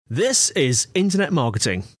This is Internet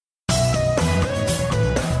Marketing.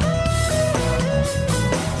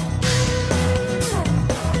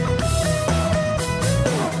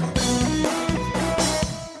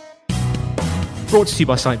 Brought to you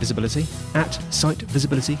by Site Visibility at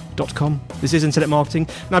sitevisibility.com. This is Internet Marketing.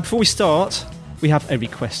 Now, before we start, we have a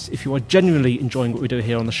request. If you are genuinely enjoying what we do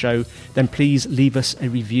here on the show, then please leave us a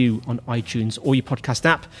review on iTunes or your podcast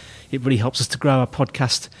app. It really helps us to grow our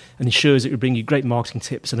podcast and ensures that we bring you great marketing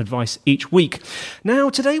tips and advice each week. Now,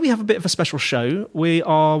 today we have a bit of a special show. We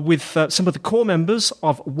are with some of the core members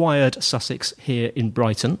of Wired Sussex here in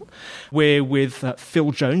Brighton. We're with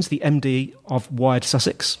Phil Jones, the MD of Wired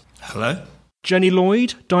Sussex. Hello. Jenny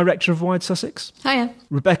Lloyd, Director of Wired Sussex. Hiya.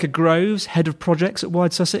 Rebecca Groves, Head of Projects at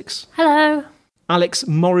Wired Sussex. Hello. Alex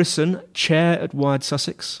Morrison, Chair at Wired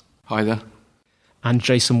Sussex. Hi there. And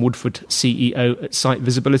Jason Woodford, CEO at Site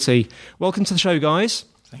Visibility. Welcome to the show, guys.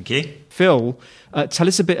 Thank you. Phil, tell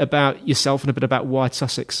us a bit about yourself and a bit about Wired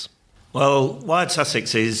Sussex. Well, Wired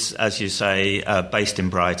Sussex is, as you say, based in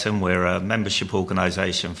Brighton. We're a membership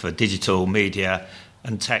organisation for digital media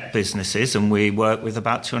and tech businesses, and we work with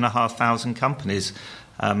about 2,500 companies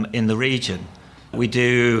in the region. We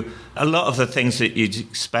do a lot of the things that you'd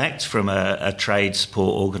expect from a trade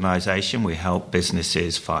support organisation. We help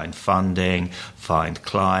businesses find funding, find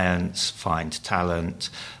clients, find talent,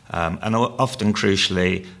 and often,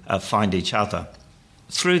 crucially, find each other.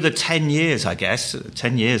 Through the 10 years, I guess,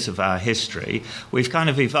 10 years of our history, we've kind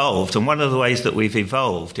of evolved. And one of the ways that we've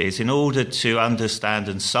evolved is in order to understand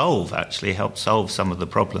and help solve some of the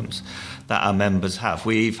problems that our members have.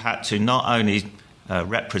 We've had to not only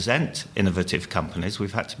represent innovative companies,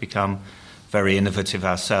 we've had to become very innovative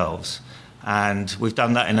ourselves. And we've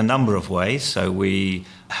done that in a number of ways. So we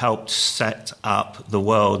helped set up the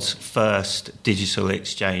world's first digital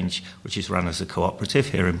exchange, which is run as a cooperative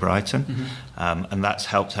here in Brighton. Mm-hmm. And that's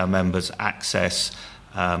helped our members access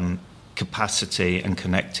capacity and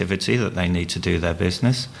connectivity that they need to do their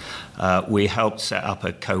business. We helped set up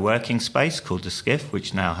a co-working space called The Skiff,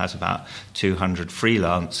 which now has about 200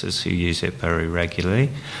 freelancers who use it very regularly.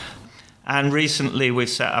 And recently we've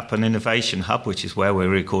set up an innovation hub, which is where we're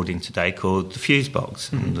recording today, called the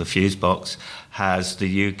Fusebox. Mm-hmm. And the Fusebox has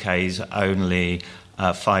the UK's only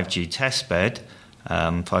 5G testbed,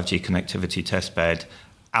 5G connectivity testbed,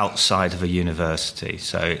 outside of a university.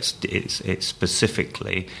 So it's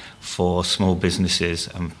specifically for small businesses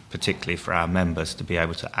and particularly for our members to be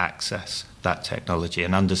able to access that technology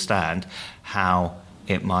and understand how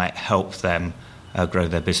it might help them grow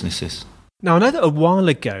their businesses. Now, I know that a while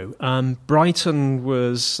ago, Brighton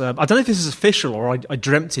was... I don't know if this is official or I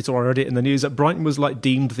dreamt it or I read it in the news, that Brighton was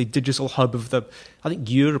deemed the digital hub of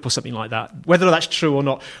Europe or something like that. Whether that's true or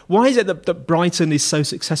not. Why is it that Brighton is so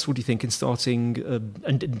successful, do you think, in starting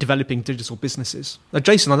and developing digital businesses? Now,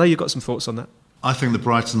 Jason, I know you've got some thoughts on that. I think that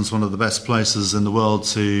Brighton's one of the best places in the world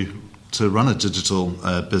to run a digital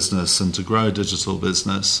business and to grow a digital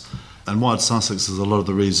business. And Wired Sussex has a lot of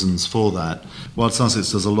the reasons for that. Wired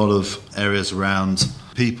Sussex does a lot of areas around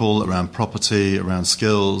people, around property, around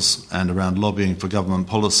skills, and around lobbying for government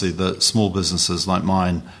policy that small businesses like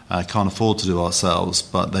mine can't afford to do ourselves,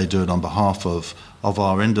 but they do it on behalf of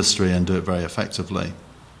our industry and do it very effectively.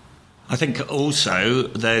 I think also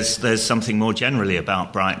there's something more generally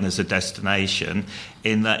about Brighton as a destination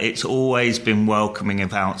in that it's always been welcoming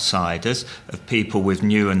of outsiders, of people with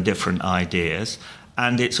new and different ideas,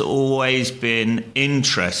 and it's always been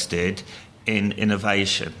interested in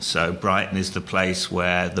innovation. So Brighton is the place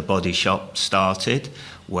where the Body Shop started,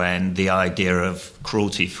 when the idea of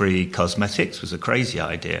cruelty-free cosmetics was a crazy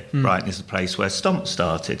idea. Brighton is the place where Stomp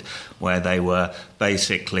started, where they were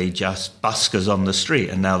basically just buskers on the street,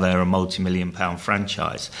 and now they're a multi-million-pound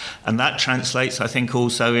franchise. And that translates, I think,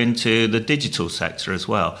 also into the digital sector as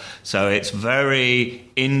well. So it's very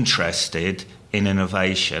interested in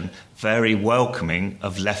innovation, very welcoming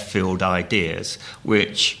of left-field ideas,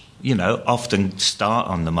 which, often start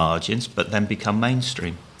on the margins, but then become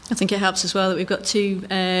mainstream. I think it helps as well that we've got two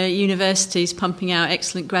universities pumping out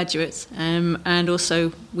excellent graduates, and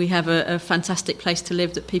also we have a fantastic place to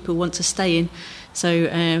live that people want to stay in. So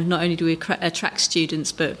not only do we attract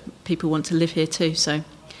students, but people want to live here too. So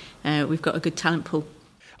we've got a good talent pool.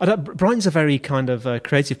 Brighton's a very kind of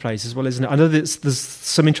creative place as well, isn't it? I know there's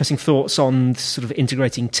some interesting thoughts on sort of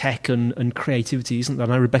integrating tech and creativity, isn't there? I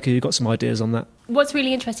know, Rebecca, you've got some ideas on that. What's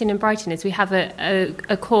really interesting in Brighton is we have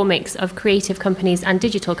a core mix of creative companies and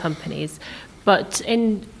digital companies. But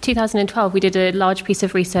in 2012, we did a large piece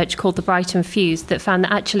of research called the Brighton Fuse that found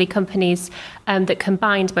that actually companies that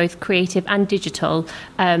combined both creative and digital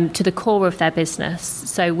to the core of their business,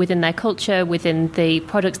 so within their culture, within the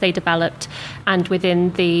products they developed, and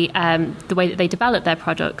within the way that they developed their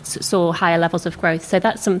products, saw higher levels of growth. So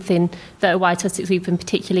that's something that at Wild Sussex we've been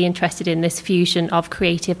particularly interested in, this fusion of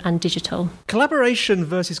creative and digital. Collaboration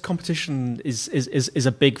versus competition is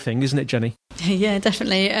a big thing, isn't it, Jenny? Yeah,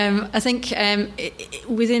 definitely. I think particularly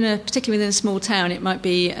within a small town, it might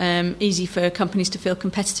be easy for companies to feel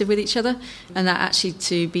competitive with each other, and that actually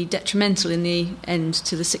to be detrimental in the end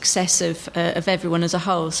to the success of everyone as a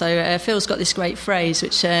whole. So Phil's got this great phrase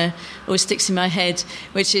which always sticks in my head,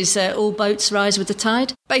 which is all boats rise with the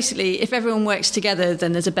tide. Basically, if everyone works together,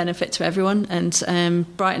 then there's a benefit to everyone, and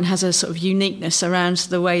Brighton has a sort of uniqueness around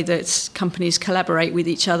the way that companies collaborate with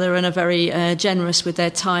each other and are very generous with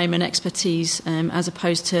their time and expertise, as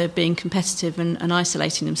opposed to being competitive and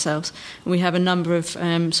isolating themselves. And we have a number of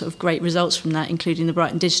sort of great results from that, including the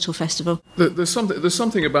Brighton Digital Festival. There's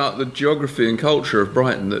something about the geography and culture of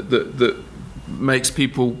Brighton that makes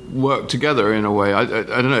people work together in a way. I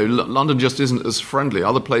don't know, London just isn't as friendly.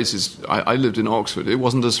 Other places, I lived in Oxford, it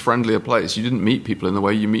wasn't as friendly a place. You didn't meet people in the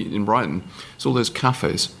way you meet in Brighton. It's all those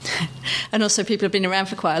cafes. And also people have been around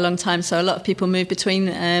for quite a long time, so a lot of people move between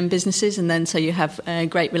businesses, and then so you have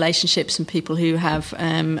great relationships and people who have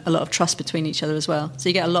a lot of trust between each other as well. So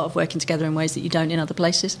you get a lot of working together in ways that you don't in other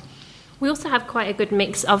places. We also have quite a good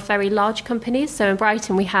mix of very large companies. So in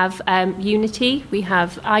Brighton, we have Unity, we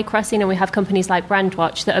have iCrossing, and we have companies like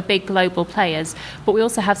Brandwatch that are big global players. But we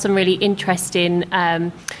also have some really interesting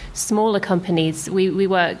smaller companies. We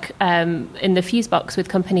work in the Fusebox with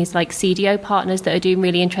companies like CDO Partners that are doing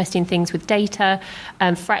really interesting things with data,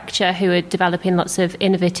 Fracture, who are developing lots of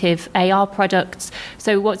innovative AR products.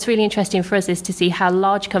 So what's really interesting for us is to see how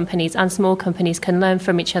large companies and small companies can learn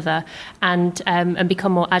from each other and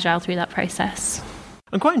become more agile through that process.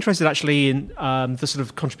 I'm quite interested actually in the sort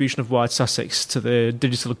of contribution of Wild Sussex to the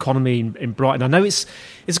digital economy in Brighton. I know it's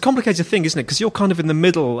a complicated thing, isn't it? Because you're kind of in the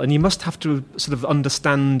middle and you must have to sort of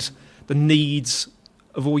understand the needs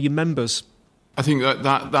of all your members. I think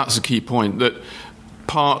that's a key point, that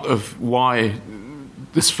part of why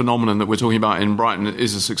this phenomenon that we're talking about in Brighton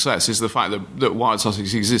is a success is the fact that Wild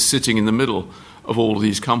Sussex exists sitting in the middle of all of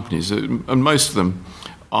these companies, and most of them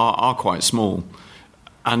are quite small.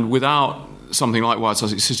 And without something like Wild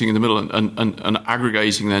Sussex sitting in the middle and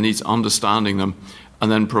aggregating their needs, understanding them,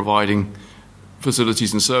 and then providing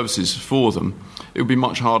facilities and services for them, it would be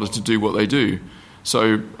much harder to do what they do.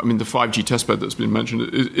 So, I mean, the 5G testbed that's been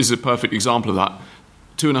mentioned is a perfect example of that.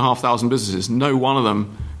 2,500 businesses, no one of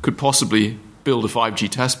them could possibly build a 5G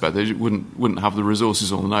testbed. They wouldn't have the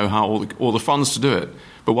resources or the know-how or the funds to do it.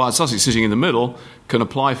 But Wild Sussex, sitting in the middle, can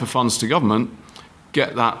apply for funds to government,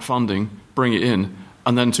 get that funding, bring it in,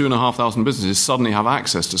 and then 2,500 businesses suddenly have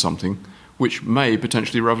access to something which may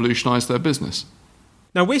potentially revolutionise their business.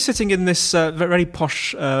 Now, we're sitting in this very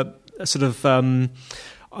posh sort of,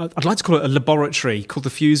 I'd like to call it a laboratory called the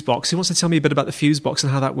Fusebox. Who wants to tell me a bit about the Fusebox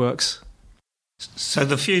and how that works? So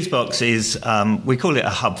the Fusebox is, we call it a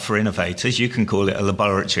hub for innovators. You can call it a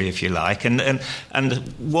laboratory if you like. And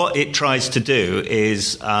what it tries to do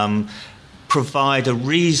is provide a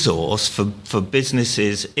resource for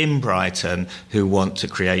businesses in Brighton who want to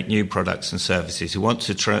create new products and services, who want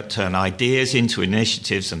to turn ideas into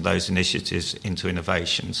initiatives and those initiatives into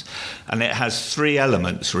innovations. And it has three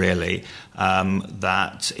elements, really,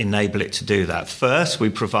 that enable it to do that. First, we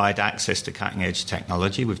provide access to cutting-edge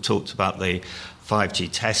technology. We've talked about the 5G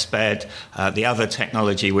testbed. The other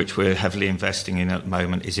technology which we're heavily investing in at the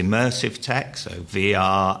moment is immersive tech, so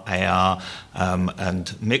VR, AR,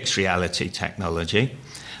 and mixed reality technology.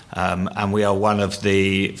 And we are one of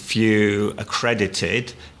the few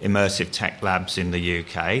accredited immersive tech labs in the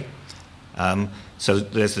UK. So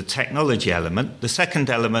there's the technology element. The second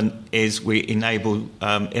element is we enable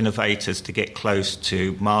innovators to get close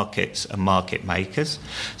to markets and market makers.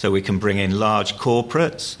 So we can bring in large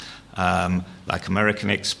corporates, like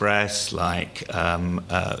American Express, like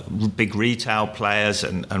big retail players,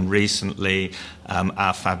 and recently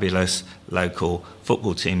our fabulous local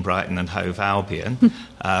football team, Brighton and Hove Albion,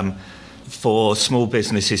 for small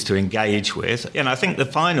businesses to engage with. And I think the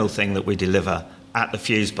final thing that we deliver at the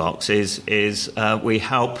Fusebox is we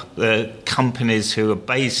help the companies who are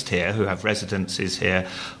based here, who have residences here,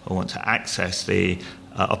 or want to access the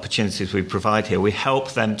opportunities we provide here. We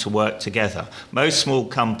help them to work together. Most small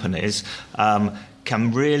companies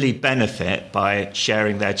can really benefit by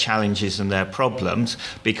sharing their challenges and their problems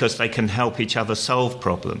because they can help each other solve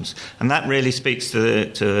problems. And that really speaks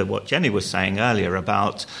to what Jenny was saying earlier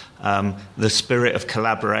about the spirit of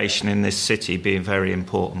collaboration in this city being very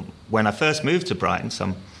important. When I first moved to Brighton,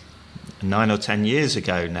 some 9 or 10 years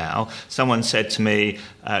ago now, someone said to me,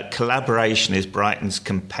 collaboration is Brighton's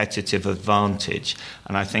competitive advantage.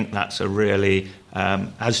 And I think that's a really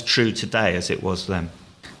as true today as it was then.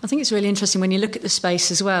 I think it's really interesting when you look at the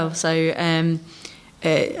space as well. So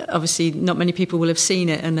obviously not many people will have seen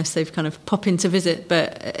it unless they've kind of pop in to visit,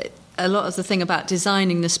 but a lot of the thing about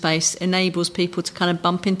designing the space enables people to kind of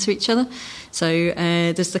bump into each other. So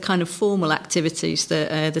there's the kind of formal activities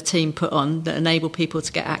that the team put on that enable people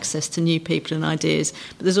to get access to new people and ideas.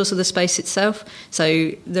 But there's also the space itself.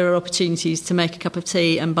 So there are opportunities to make a cup of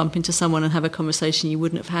tea and bump into someone and have a conversation you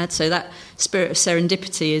wouldn't have had. So that spirit of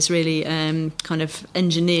serendipity is really kind of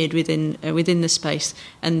engineered within the space.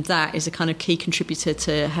 And that is a kind of key contributor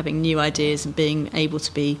to having new ideas and being able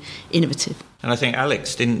to be innovative. And I think,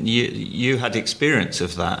 Alex, didn't you had experience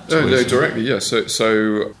of that? No, directly, yes.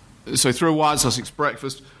 So through a Wired Sussex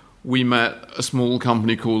breakfast, we met a small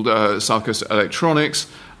company called South Electronics,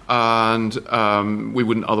 and we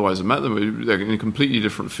wouldn't otherwise have met them. They're in a completely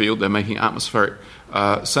different field. They're making atmospheric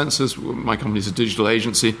sensors. My company's a digital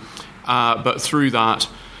agency. But through that,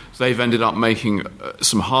 they've ended up making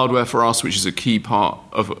some hardware for us, which is a key part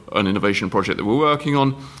of an innovation project that we're working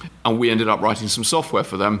on. And we ended up writing some software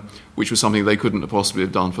for them, which was something they couldn't have possibly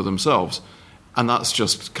have done for themselves. And that's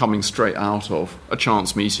just coming straight out of a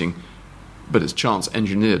chance meeting, but it's chance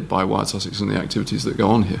engineered by Wired Sussex and the activities that go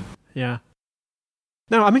on here. Yeah.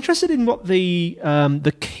 Now, I'm interested in what the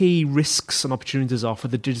key risks and opportunities are for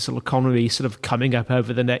the digital economy sort of coming up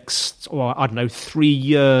over the next, 3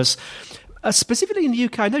 years. Specifically in the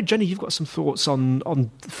UK, I know, Jenny, you've got some thoughts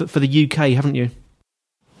for the UK, haven't you?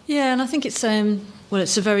 Yeah, and I think it's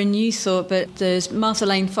it's a very new thought, but there's Martha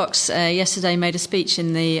Lane Fox yesterday made a speech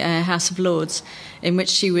in the House of Lords in which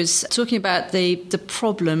she was talking about the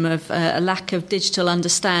problem of a lack of digital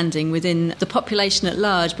understanding within the population at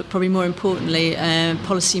large, but probably more importantly,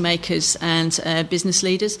 policymakers and business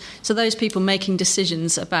leaders. So those people making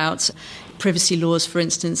decisions about privacy laws, for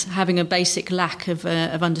instance, having a basic lack of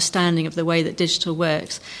understanding of the way that digital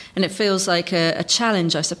works. And it feels like a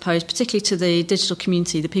challenge, I suppose, particularly to the digital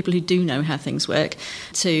community, the people who do know how things work,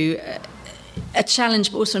 to a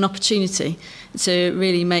challenge but also an opportunity to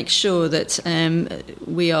really make sure that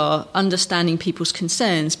we are understanding people's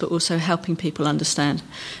concerns but also helping people understand.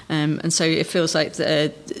 And so it feels like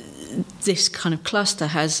this kind of cluster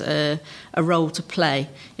has a role to play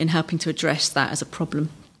in helping to address that as a problem.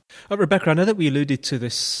 Rebecca, I know that we alluded to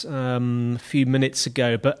this a few minutes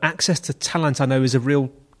ago, but access to talent, I know, is a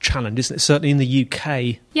real challenge, isn't it? Certainly in the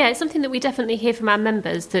UK. Yeah, it's something that we definitely hear from our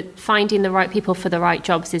members, that finding the right people for the right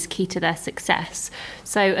jobs is key to their success.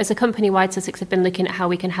 So as a company, Wired Sussex have been looking at how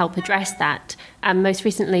we can help address that. And most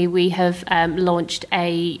recently, we have launched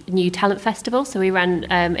a new talent festival. So we ran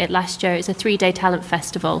it last year. It's a 3-day talent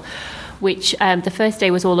festival, which the first day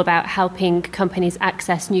was all about helping companies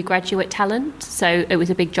access new graduate talent. So it was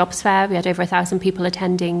a big jobs fair. We had over 1,000 people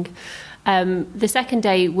attending. The second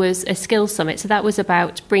day was a skills summit. So that was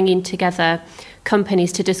about bringing together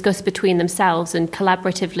companies to discuss between themselves and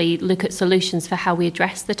collaboratively look at solutions for how we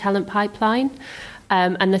address the talent pipeline.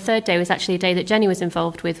 And the third day was actually a day that Jenny was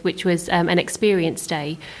involved with, which was an experience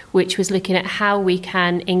day, which was looking at how we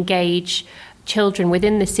can engage children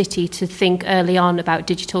within the city to think early on about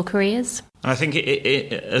digital careers. And I think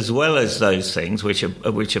it, as well as those things, which are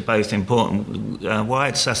both important,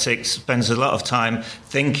 Wired Sussex spends a lot of time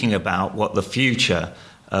thinking about what the future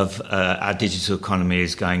of our digital economy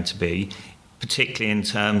is going to be, particularly in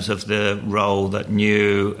terms of the role that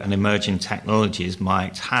new and emerging technologies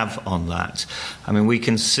might have on that. I mean, we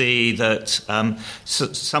can see that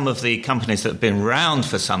some of the companies that have been around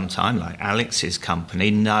for some time, like Alex's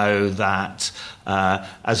company, know that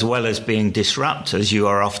as well as being disruptors, you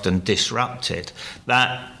are often disrupted.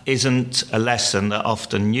 That isn't a lesson that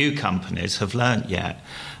often new companies have learnt yet.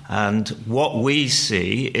 And what we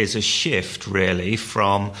see is a shift, really,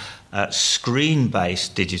 from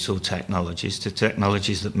screen-based digital technologies to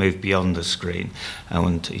technologies that move beyond the screen.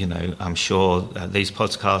 And, you know, I'm sure these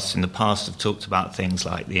podcasts in the past have talked about things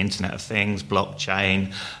like the Internet of Things,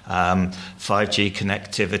 blockchain, 5G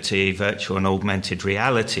connectivity, virtual and augmented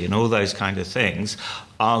reality, and all those kind of things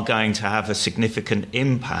are going to have a significant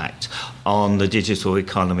impact on the digital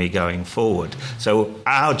economy going forward. So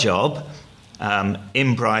our job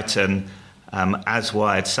in Brighton, as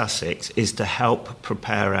Wired Sussex, is to help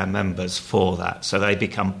prepare our members for that, so they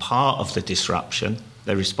become part of the disruption,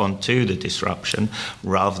 they respond to the disruption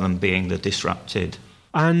rather than being the disrupted.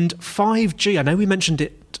 And 5G, I know we mentioned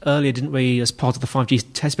it earlier, didn't we, as part of the 5G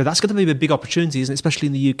test, but that's going to be a big opportunity, isn't it, especially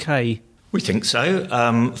in the UK? We think so.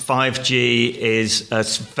 5G is a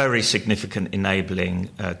very significant enabling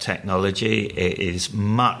technology. It is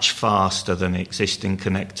much faster than existing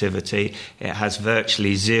connectivity. It has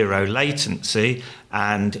virtually zero latency,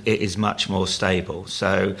 and it is much more stable.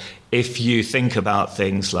 So if you think about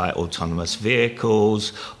things like autonomous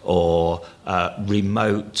vehicles or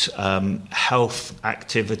remote health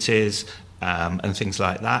activities, and things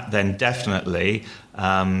like that, then definitely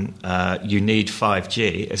you need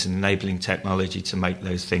 5G as an enabling technology to make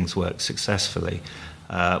those things work successfully.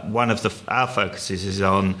 One of our focuses is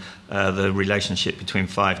on the relationship between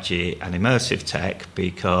 5G and immersive tech,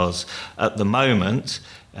 because at the moment,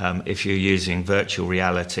 if you're using virtual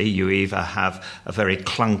reality, you either have a very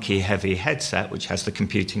clunky, heavy headset, which has the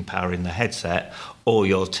computing power in the headset, or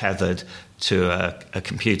you're tethered to a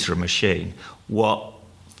computer or machine. What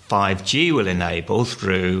 5G will enable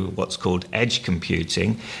through what's called edge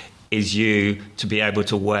computing is you to be able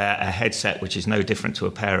to wear a headset which is no different to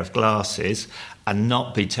a pair of glasses and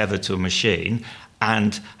not be tethered to a machine,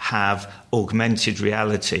 and have augmented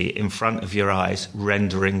reality in front of your eyes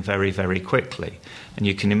rendering very, very quickly. And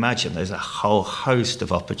you can imagine there's a whole host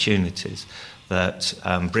of opportunities that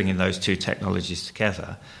bringing those two technologies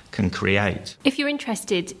together can create. If you're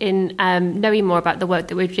interested in knowing more about the work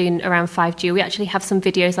that we're doing around 5G, we actually have some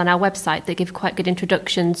videos on our website that give quite good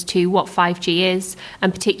introductions to what 5G is,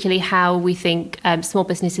 and particularly how we think small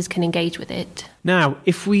businesses can engage with it. Now,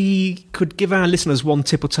 if we could give our listeners one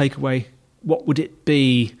tip or takeaway, what would it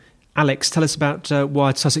be? Alex, tell us about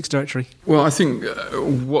Wired Sussex Directory. Well, I think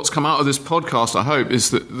what's come out of this podcast, I hope,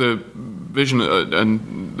 is that the vision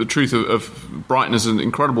and the truth of Brighton as an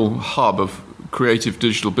incredible hub of creative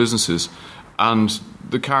digital businesses, and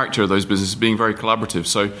the character of those businesses being very collaborative.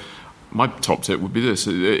 So my top tip would be this: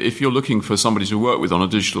 if you're looking for somebody to work with on a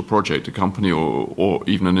digital project, a company or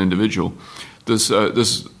even an individual, there's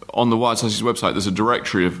on the Wired Sussex website there's a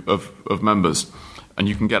directory of members, and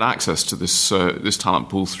you can get access to this talent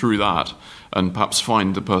pool through that, and perhaps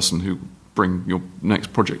find the person who bring your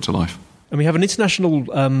next project to life. And we have an international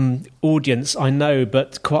audience, I know,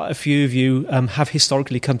 but quite a few of you have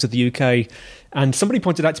historically come to the UK. And somebody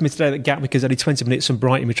pointed out to me today that Gatwick is only 20 minutes from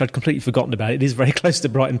Brighton, which I'd completely forgotten about. It is very close to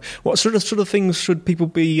Brighton. What sort of things should people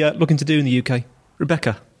be looking to do in the UK?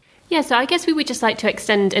 Rebecca? Yeah, so I guess we would just like to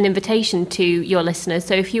extend an invitation to your listeners.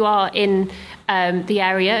 So if you are in the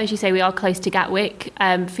area, as you say, we are close to Gatwick,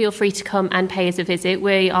 feel free to come and pay us a visit.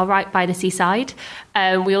 We are right by the seaside.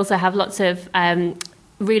 We also have lots of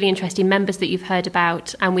really interesting members that you've heard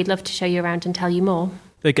about, and we'd love to show you around and tell you more.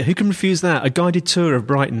 There you go. Who can refuse that? A guided tour of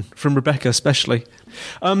Brighton from Rebecca, especially.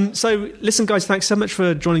 So, listen, guys, thanks so much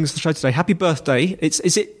for joining us on the show today. Happy birthday!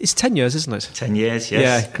 It's 10 years, isn't it? 10 years, yes.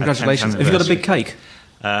 Yeah, congratulations. Have you got a big cake?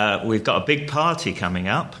 We've got a big party coming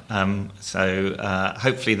up, so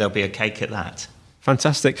hopefully there'll be a cake at that.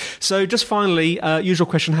 Fantastic. So, just finally, usual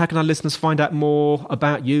question: how can our listeners find out more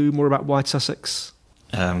about you, more about Wired Sussex?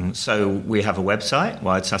 So we have a website,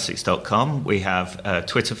 wiredsussex.com. We have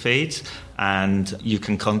Twitter feeds, and you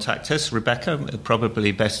can contact us. Rebecca,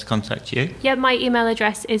 probably best to contact you. Yeah, my email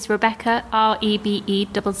address is Rebecca,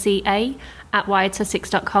 REBECCA,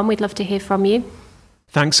 @wiredsussex.com. We'd love to hear from you.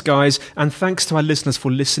 Thanks, guys, and thanks to our listeners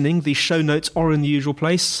for listening. The show notes are in the usual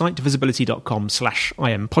place,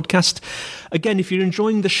 sitevisibility.com/IM podcast. Again, if you're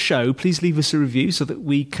enjoying the show, please leave us a review so that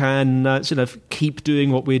we can keep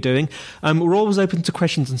doing what we're doing. We're always open to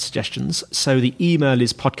questions and suggestions, so the email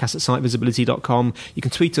is podcast@sitevisibility.com. You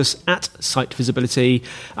can tweet us at sitevisibility,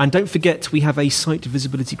 and don't forget we have a Site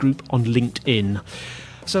Visibility group on LinkedIn.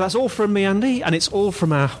 So that's all from me, Andy, and it's all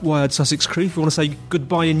from our Wired Sussex crew. If you want to say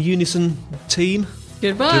goodbye in unison, team.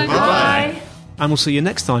 Goodbye. Goodbye. And we'll see you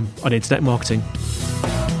next time on Internet Marketing.